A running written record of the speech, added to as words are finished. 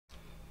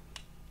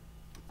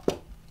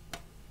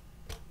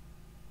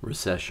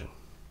Recession.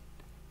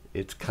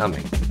 It's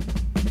coming.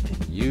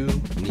 And you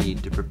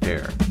need to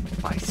prepare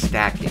by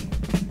stacking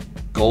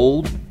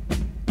gold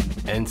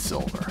and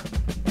silver.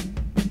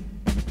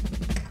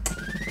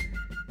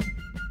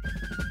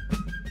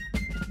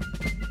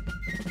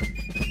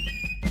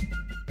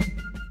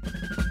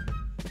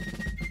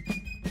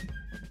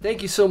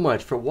 Thank you so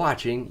much for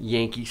watching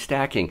Yankee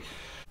Stacking.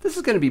 This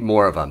is going to be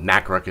more of a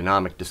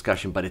macroeconomic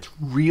discussion, but it's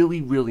really,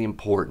 really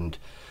important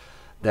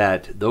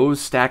that those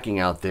stacking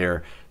out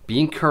there be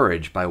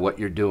encouraged by what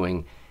you're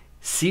doing,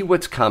 see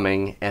what's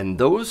coming, and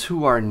those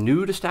who are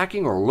new to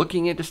stacking or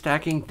looking into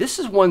stacking, this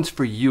is one's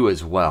for you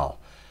as well.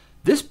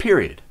 This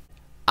period,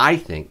 I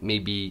think, may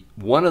be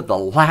one of the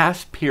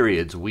last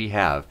periods we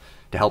have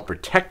to help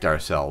protect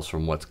ourselves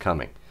from what's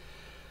coming.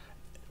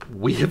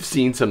 We have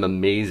seen some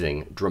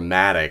amazing,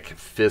 dramatic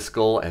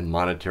fiscal and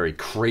monetary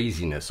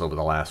craziness over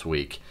the last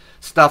week.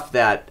 Stuff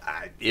that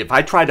if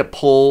I tried to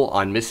pull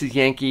on Mrs.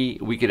 Yankee,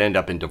 we could end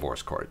up in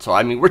divorce court. So,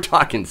 I mean, we're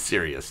talking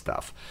serious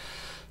stuff.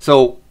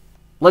 So,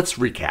 let's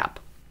recap.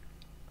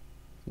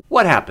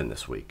 What happened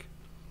this week?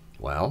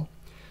 Well,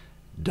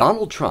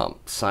 Donald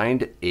Trump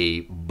signed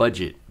a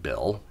budget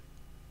bill,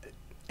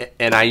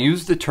 and I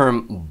use the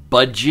term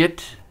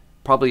budget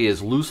probably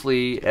as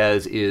loosely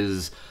as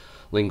is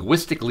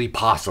linguistically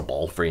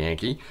possible for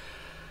Yankee.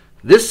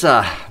 This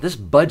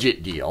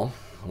budget deal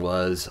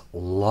was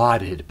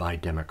lauded by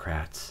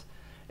Democrats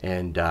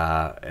and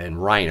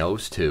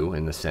rhinos too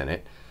in the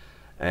Senate,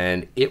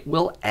 and it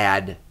will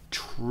add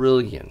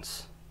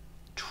trillions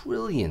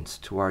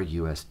to our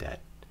U.S. debt.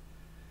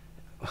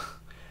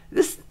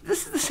 This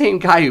is the same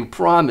guy who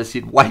promised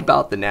he'd wipe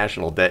out the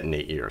national debt in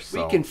 8 years.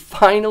 So we can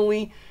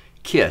finally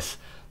kiss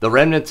the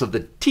remnants of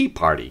the Tea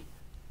Party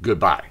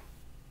goodbye,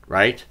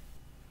 right?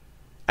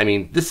 I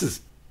mean, this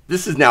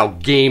is now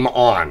game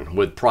on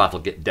with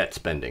profligate debt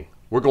spending.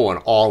 We're going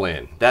all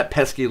in. That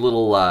pesky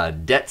little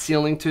debt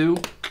ceiling too,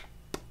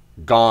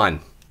 gone.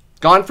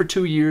 Gone for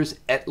 2 years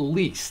at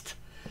least.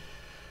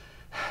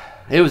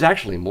 It was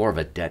actually more of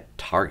a debt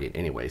target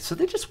anyway, so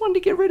they just wanted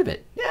to get rid of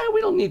it. Yeah,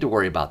 we don't need to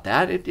worry about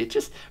that. It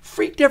just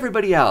freaked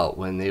everybody out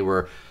when they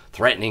were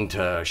threatening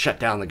to shut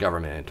down the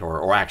government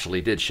or actually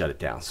did shut it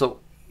down. So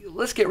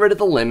let's get rid of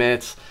the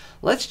limits.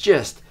 Let's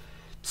just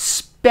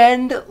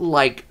spend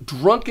like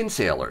drunken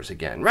sailors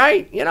again,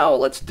 right? You know,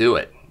 let's do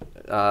it.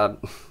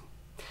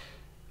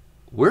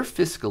 We're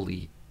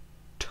fiscally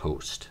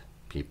toast,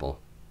 people.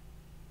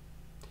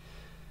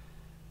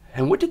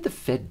 And what did the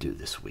Fed do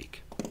this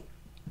week?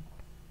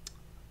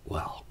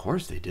 Well, of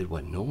course they did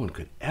what no one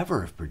could ever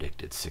have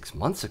predicted 6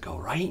 months ago,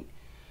 right?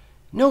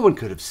 No one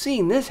could have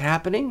seen this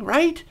happening,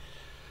 right?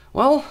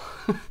 Well,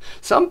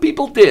 some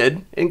people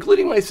did,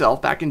 including myself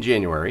back in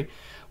January.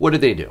 What did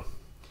they do?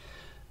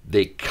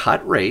 They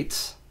cut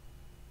rates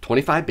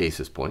 25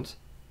 basis points,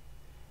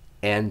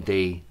 and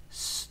they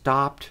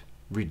stopped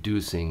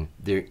reducing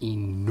their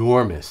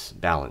enormous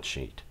balance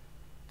sheet.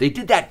 They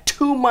did that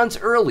 2 months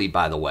early,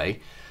 by the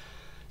way.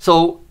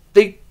 So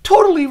they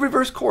totally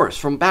reversed course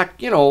from back,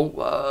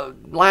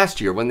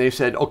 last year when they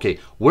said, okay,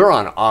 we're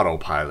on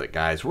autopilot,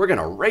 guys. We're going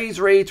to raise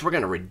rates. We're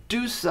going to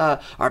reduce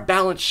our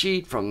balance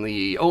sheet from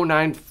the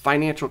 '09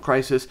 financial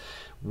crisis.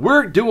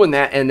 We're doing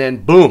that, and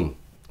then boom,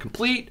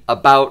 complete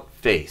about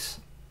face.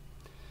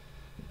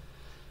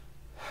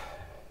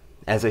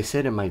 As I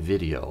said in my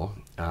video,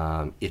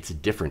 it's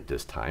different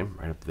this time,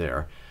 right up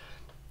there.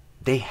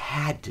 They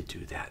had to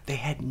do that. They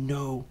had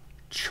no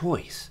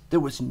choice. There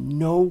was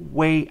no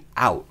way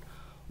out.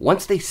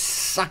 Once they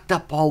sucked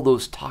up all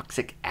those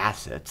toxic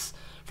assets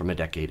from a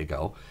decade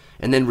ago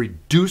and then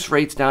reduced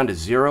rates down to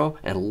zero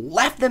and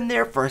left them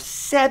there for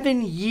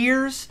 7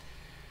 years.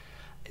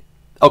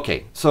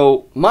 Okay,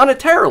 so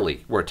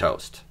monetarily we're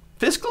toast.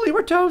 Fiscally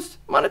we're toast.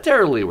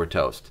 Monetarily we're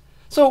toast.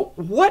 So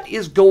what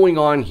is going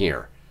on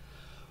here?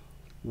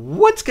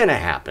 What's going to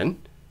happen?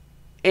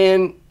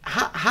 And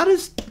how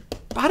does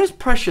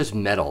precious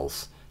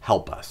metals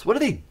help us? What do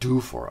they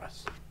do for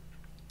us?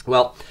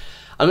 Well,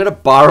 I'm going to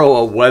borrow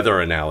a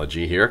weather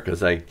analogy here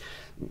because I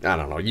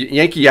don't know.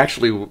 Yankee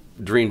actually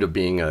dreamed of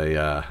being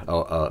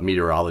a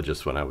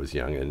meteorologist when I was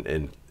young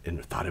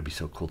and thought it'd be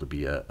so cool to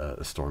be a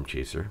storm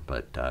chaser.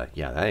 But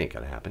yeah, that ain't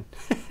going to happen.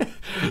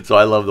 So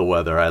I love the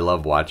weather. I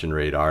love watching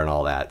radar and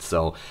all that.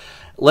 So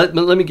let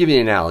me give you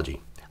an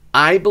analogy.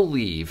 I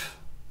believe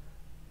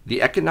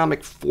the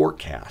economic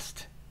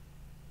forecast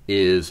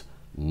is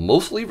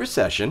mostly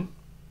recession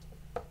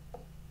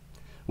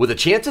with a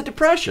chance of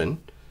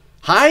depression,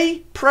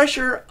 high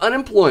pressure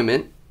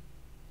unemployment,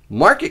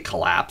 market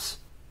collapse,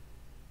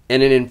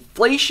 and an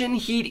inflation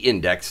heat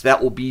index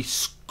that will be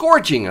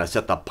scorching us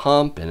at the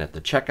pump and at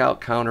the checkout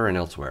counter and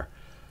elsewhere.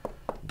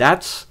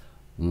 That's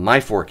my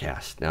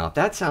forecast. Now, if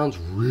that sounds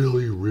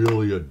really,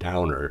 really a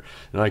downer,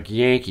 like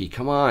Yankee,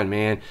 come on,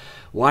 man,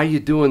 why are you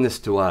doing this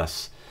to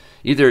us?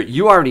 Either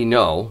you already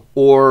know,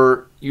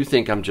 or you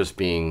think I'm just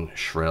being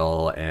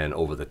shrill and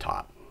over the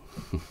top.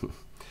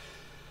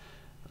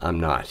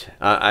 I'm not.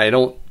 I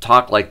don't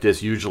talk like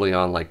this usually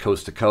on like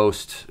Coast to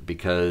Coast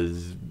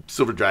because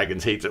Silver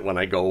Dragons hates it when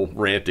I go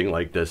ranting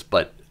like this,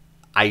 but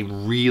I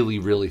really,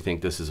 really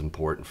think this is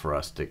important for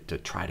us to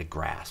try to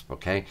grasp,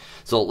 okay?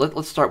 So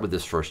let's start with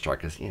this first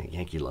chart, because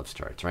Yankee loves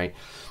charts, right?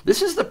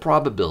 This is the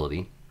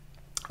probability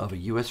of a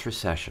U.S.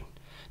 recession.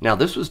 Now,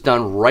 this was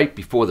done right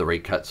before the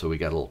rate cut, so we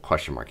got a little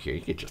question mark here.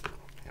 You could just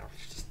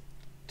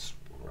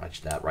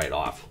scratch that right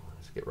off.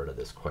 Let's get rid of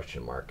this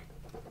question mark.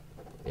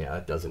 Yeah,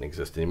 that doesn't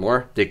exist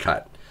anymore. They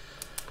cut.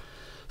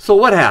 So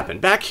what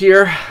happened? Back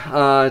here,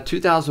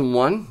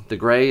 2001, the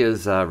gray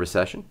is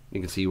recession.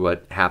 You can see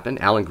what happened.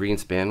 Alan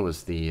Greenspan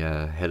was the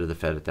head of the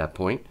Fed at that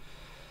point.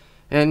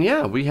 And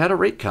yeah, we had a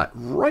rate cut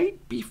right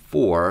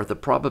before the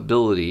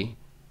probability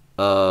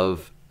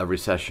of a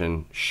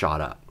recession shot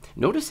up.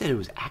 Notice that it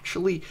was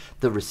actually,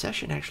 the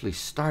recession actually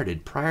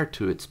started prior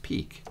to its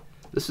peak.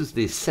 This is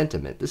the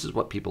sentiment. This is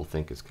what people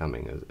think is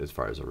coming as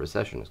far as a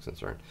recession is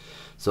concerned.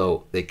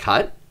 So they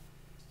cut,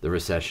 the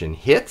recession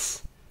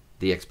hits,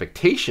 the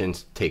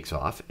expectations takes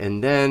off,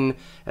 and then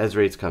as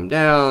rates come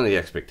down, the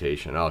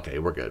expectation, okay,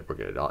 we're good,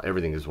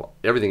 everything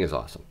is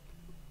awesome.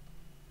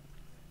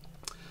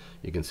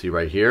 You can see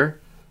right here,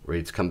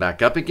 rates come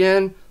back up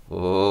again.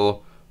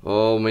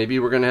 Oh, maybe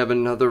we're going to have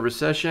another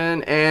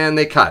recession, and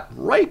they cut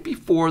right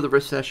before the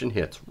recession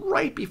hits,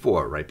 right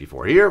before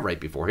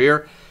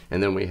here,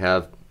 and then we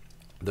have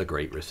the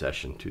Great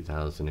Recession,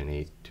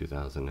 2008,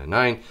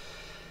 2009.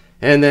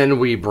 And then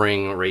we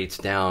bring rates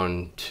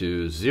down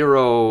to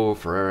zero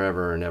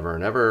forever and ever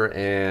and ever,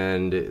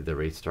 and the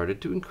rates started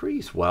to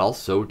increase. Well,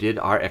 so did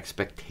our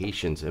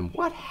expectations. And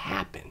what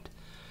happened?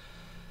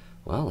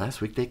 Well,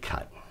 last week they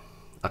cut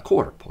a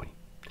quarter point.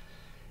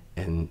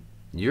 And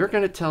you're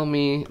going to tell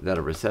me that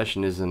a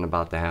recession isn't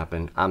about to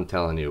happen? I'm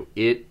telling you,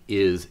 it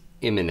is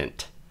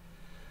imminent.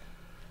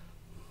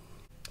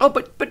 Oh,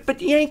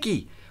 but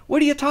Yankee, what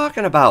are you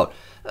talking about?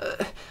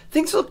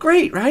 Things look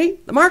great,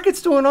 right? The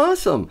market's doing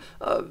awesome.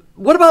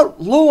 What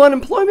about low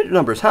unemployment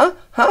numbers, huh?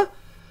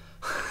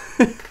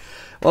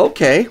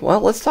 Okay, well,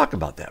 let's talk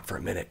about that for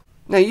a minute.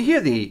 Now, you hear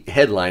the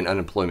headline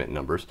unemployment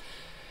numbers,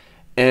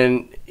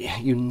 and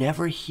you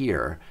never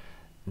hear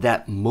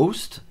that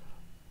most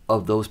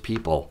of those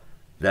people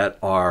that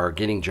are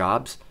getting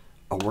jobs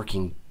are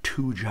working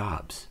two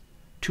jobs.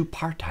 Two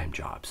part-time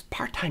jobs.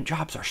 Part-time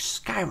jobs are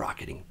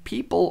skyrocketing.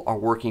 People are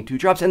working two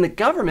jobs, and the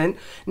government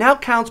now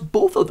counts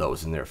both of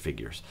those in their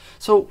figures.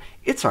 So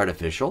it's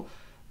artificial.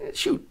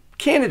 Shoot,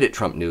 candidate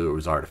Trump knew it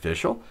was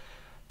artificial.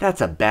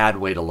 That's a bad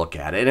way to look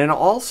at it. And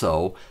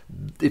also,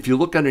 if you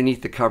look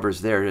underneath the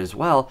covers there as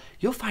well,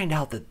 you'll find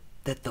out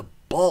that the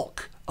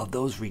bulk of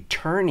those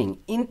returning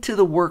into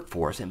the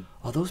workforce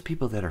are those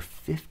people that are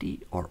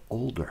 50 or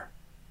older.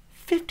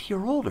 50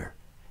 or older.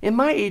 In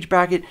my age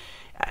bracket,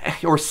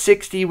 or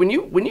 60, when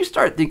you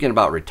start thinking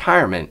about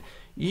retirement,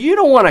 you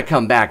don't want to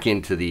come back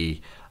into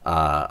the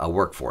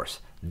workforce.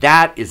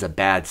 That is a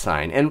bad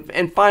sign.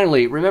 And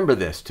finally, remember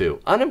this too.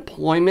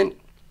 Unemployment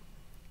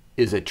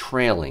is a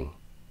trailing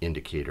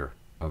indicator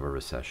of a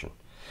recession.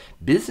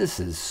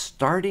 Businesses,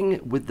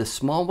 starting with the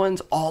small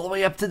ones all the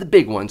way up to the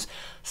big ones,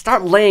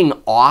 start laying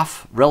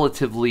off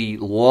relatively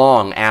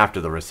long after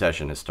the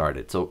recession has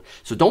started. So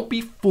don't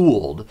be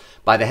fooled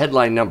by the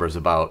headline numbers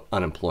about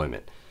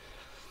unemployment.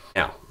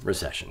 Now,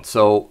 recession.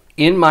 So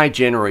in my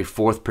January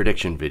 4th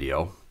prediction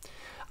video,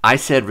 I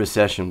said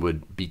recession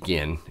would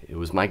begin, it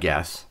was my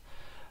guess,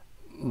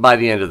 by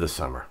the end of the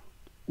summer.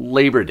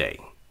 Labor Day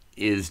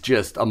is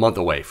just a month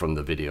away from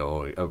the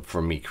video,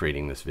 from me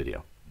creating this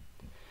video.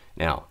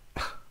 Now,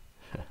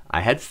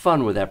 I had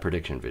fun with that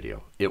prediction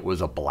video. It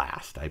was a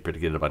blast. I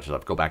predicted a bunch of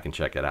stuff. Go back and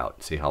check it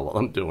out, see how well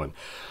I'm doing.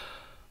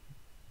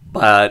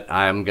 But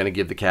I'm going to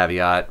give the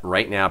caveat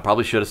right now.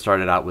 Probably should have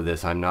started out with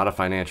this. I'm not a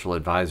financial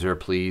advisor.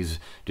 Please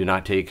do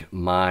not take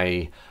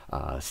my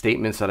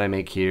statements that I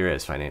make here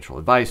as financial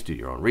advice. Do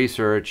your own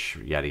research,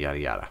 yada, yada,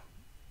 yada.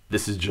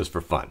 This is just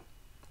for fun.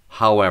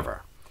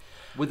 However,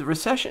 with the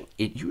recession,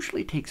 it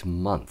usually takes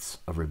months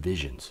of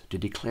revisions to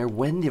declare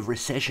when the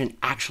recession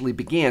actually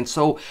began.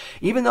 So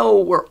even though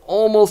we're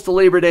almost to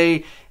Labor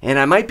Day and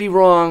I might be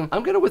wrong,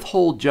 I'm going to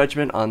withhold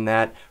judgment on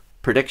that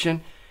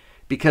prediction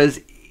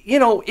because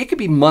it could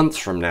be months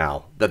from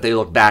now that they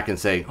look back and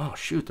say, oh,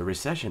 shoot, the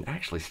recession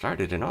actually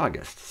started in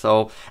August.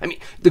 So,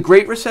 the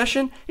Great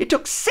Recession, it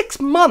took 6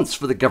 months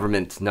for the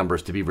government's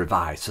numbers to be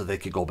revised so they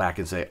could go back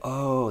and say,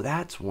 oh,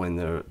 that's when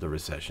the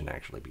recession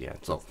actually began.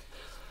 So,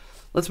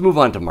 let's move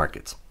on to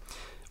markets.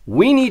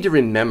 We need to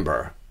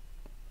remember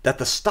that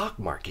the stock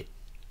market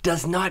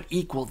does not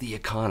equal the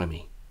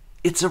economy.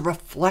 It's a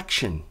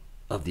reflection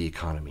of the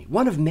economy,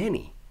 one of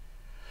many.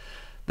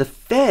 The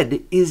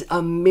Fed is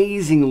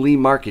amazingly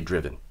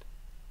market-driven.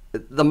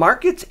 The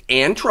markets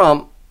and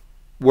Trump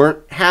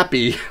weren't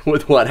happy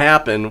with what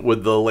happened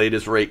with the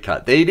latest rate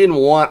cut. They didn't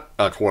want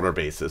a quarter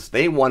basis.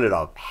 They wanted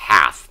a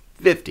half,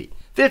 50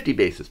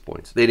 basis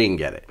points. They didn't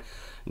get it.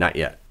 Not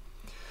yet.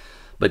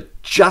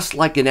 But just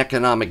like an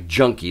economic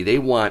junkie, they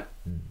want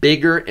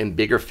bigger and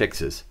bigger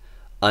fixes.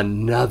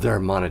 Another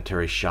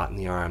monetary shot in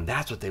the arm.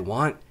 That's what they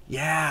want.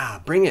 Yeah,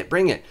 bring it,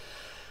 bring it.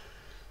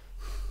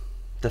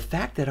 The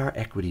fact that our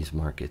equities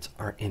markets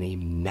are in a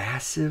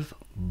massive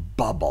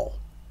bubble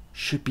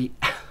should be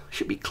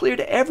should be clear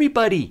to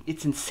everybody.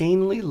 It's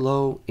insanely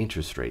low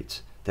interest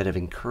rates that have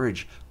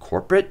encouraged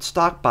corporate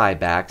stock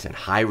buybacks and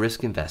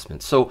high-risk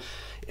investments. So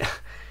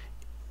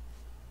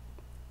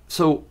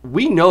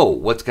we know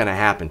what's going to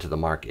happen to the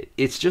market.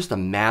 It's just a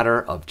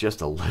matter of just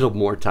a little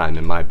more time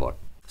in my book.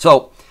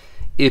 So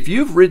if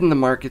you've ridden the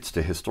markets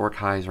to historic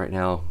highs right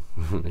now,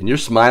 and you're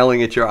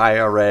smiling at your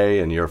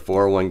IRA and your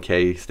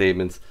 401k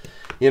statements,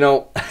 you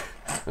know,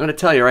 I'm going to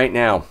tell you right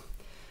now,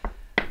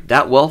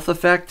 that wealth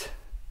effect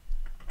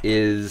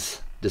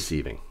is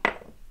deceiving.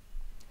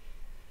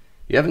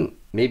 You haven't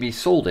maybe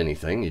sold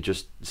anything. You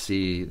just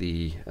see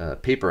the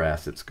paper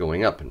assets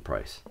going up in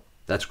price.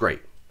 That's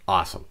great.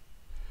 Awesome.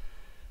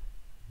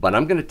 But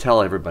I'm going to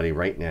tell everybody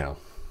right now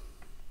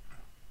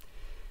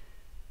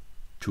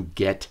to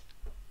get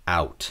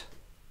out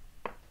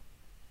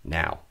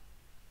now.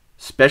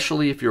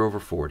 Especially if you're over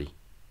 40.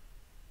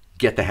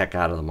 Get the heck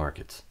out of the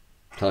markets.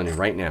 I'm telling you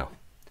right now.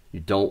 You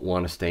don't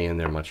want to stay in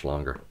there much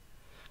longer.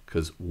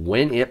 Because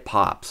when it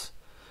pops,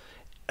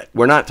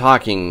 we're not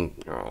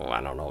talking,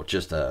 I don't know,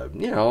 just a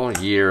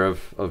year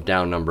of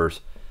down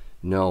numbers.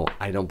 No,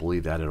 I don't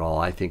believe that at all.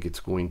 I think it's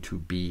going to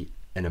be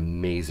an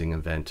amazing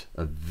event,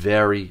 a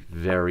very,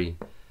 very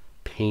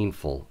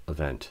painful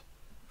event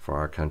for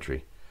our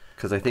country.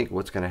 Because I think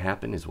what's going to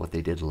happen is what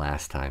they did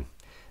last time.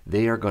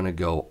 They are going to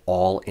go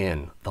all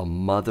in, the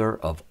mother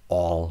of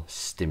all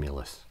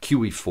stimulus,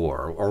 QE4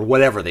 or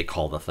whatever they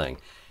call the thing.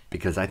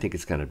 Because I think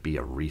it's going to be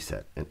a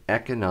reset, an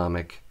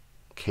economic,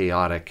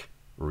 chaotic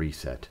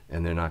reset,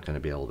 and they're not going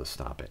to be able to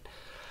stop it.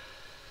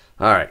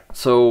 All right,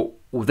 so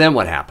then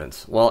what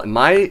happens? Well, in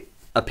my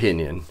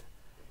opinion,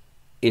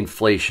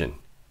 inflation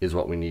is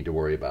what we need to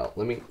worry about.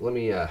 Let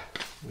me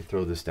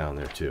throw this down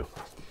there too.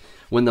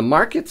 When the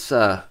markets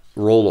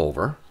roll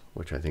over,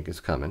 which I think is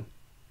coming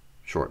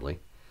shortly,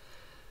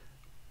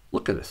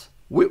 look at this.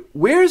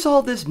 Where's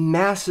all this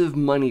massive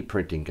money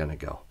printing going to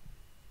go?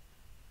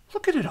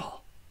 Look at it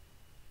all.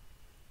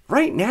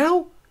 Right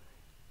now,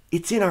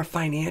 it's in our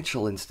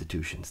financial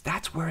institutions.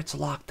 That's where it's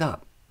locked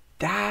up.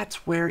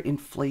 That's where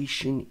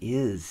inflation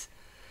is.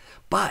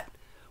 But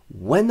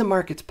when the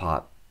markets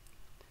pop,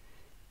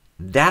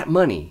 that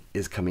money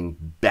is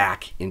coming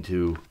back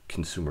into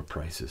consumer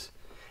prices.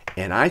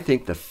 And I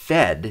think the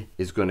Fed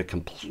is going to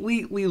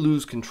completely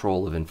lose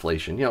control of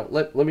inflation. You know,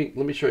 let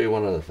me show you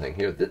one other thing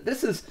here.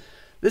 This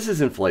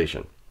is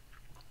inflation.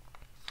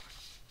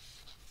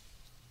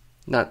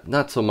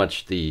 Not so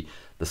much the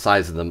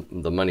size of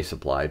the money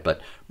supply, but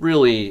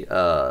really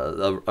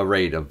a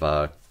rate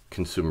of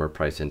consumer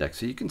price index.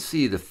 So you can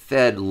see the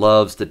Fed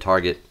loves to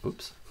target,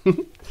 oops,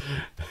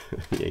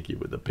 Yankee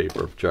with the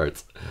paper of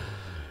charts.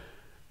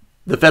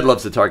 The Fed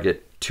loves to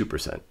target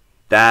 2%.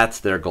 That's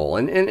their goal.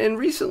 And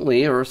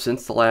recently, or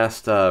since the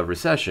last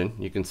recession,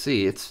 you can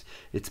see it's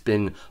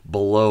been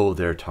below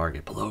their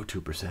target, below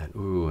 2%.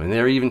 Ooh, and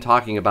they're even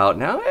talking about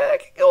now,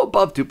 it could go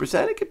above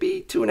 2%. It could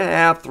be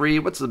 2.5%,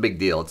 3%. What's the big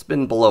deal? It's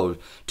been below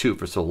 2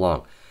 for so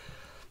long.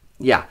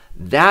 Yeah,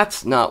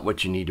 that's not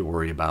what you need to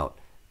worry about.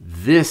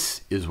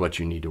 This is what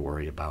you need to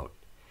worry about.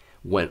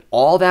 When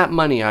all that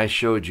money I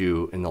showed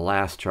you in the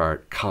last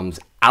chart comes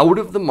out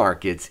of the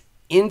markets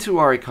into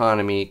our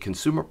economy,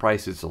 consumer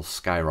prices will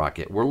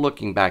skyrocket. We're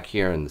looking back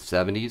here in the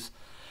 70s.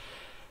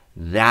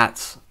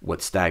 That's what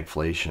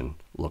stagflation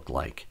looked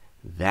like.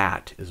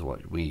 That is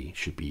what we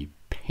should be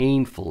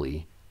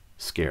painfully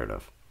scared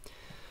of.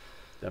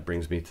 That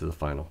brings me to the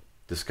final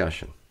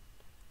discussion.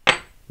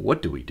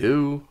 What do we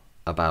do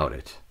about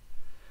it?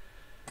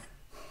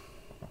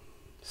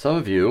 Some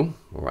of you,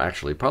 or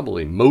actually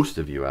probably most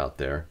of you out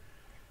there,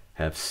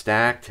 have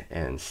stacked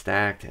and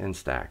stacked and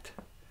stacked.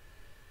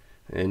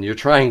 And you're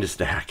trying to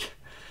stack.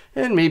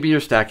 And maybe you're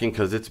stacking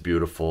because it's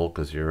beautiful,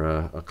 because you're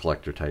a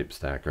collector type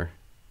stacker.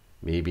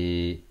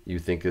 Maybe you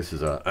think this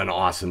is an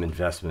awesome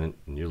investment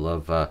and you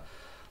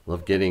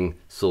love getting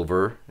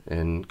silver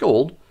and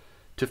gold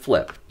to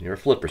flip. You're a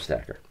flipper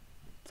stacker.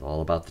 It's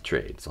all about the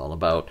trade. It's all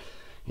about,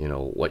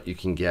 what you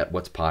can get,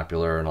 what's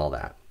popular and all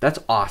that. That's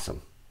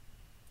awesome.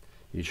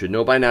 You should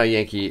know by now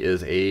Yankee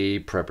is a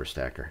prepper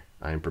stacker.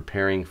 I'm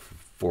preparing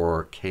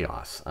for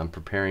chaos. I'm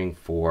preparing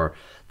for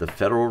the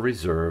Federal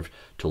Reserve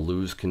to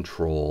lose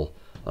control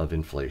of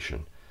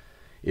inflation.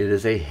 It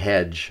is a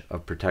hedge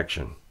of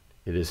protection.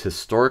 It has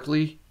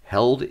historically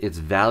held its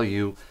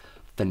value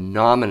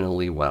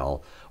phenomenally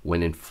well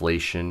when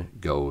inflation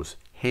goes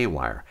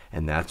haywire.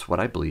 And that's what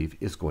I believe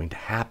is going to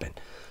happen.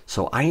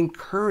 So I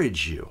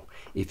encourage you,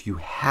 if you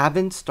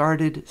haven't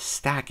started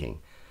stacking,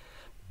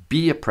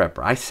 be a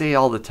prepper. I say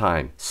all the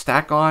time,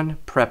 stack on,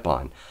 prep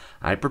on.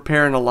 I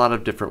prepare in a lot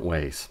of different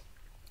ways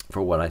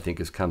for what I think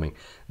is coming.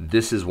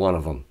 This is one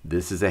of them.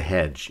 This is a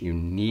hedge. You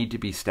need to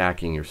be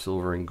stacking your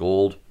silver and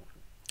gold.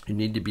 You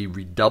need to be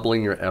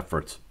redoubling your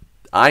efforts.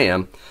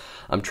 I'm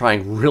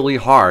trying really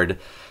hard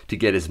to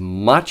get as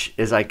much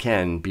as I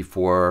can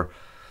before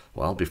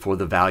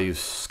the values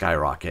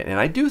skyrocket. And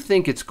I do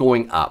think it's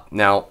going up.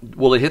 Now,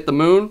 will it hit the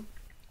moon?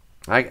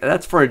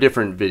 That's for a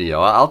different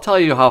video. I'll tell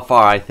you how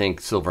far I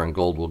think silver and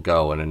gold will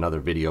go in another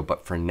video.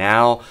 But for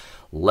now,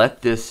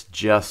 let this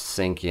just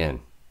sink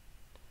in.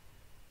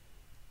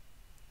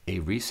 A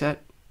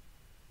reset,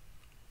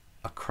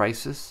 a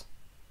crisis,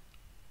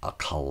 a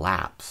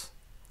collapse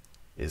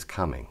is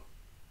coming.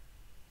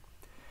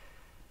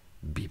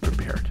 Be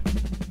prepared.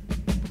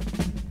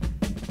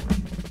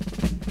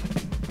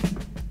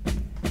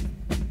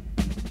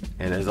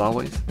 And as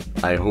always,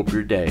 I hope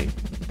your day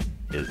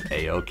is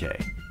A-OK.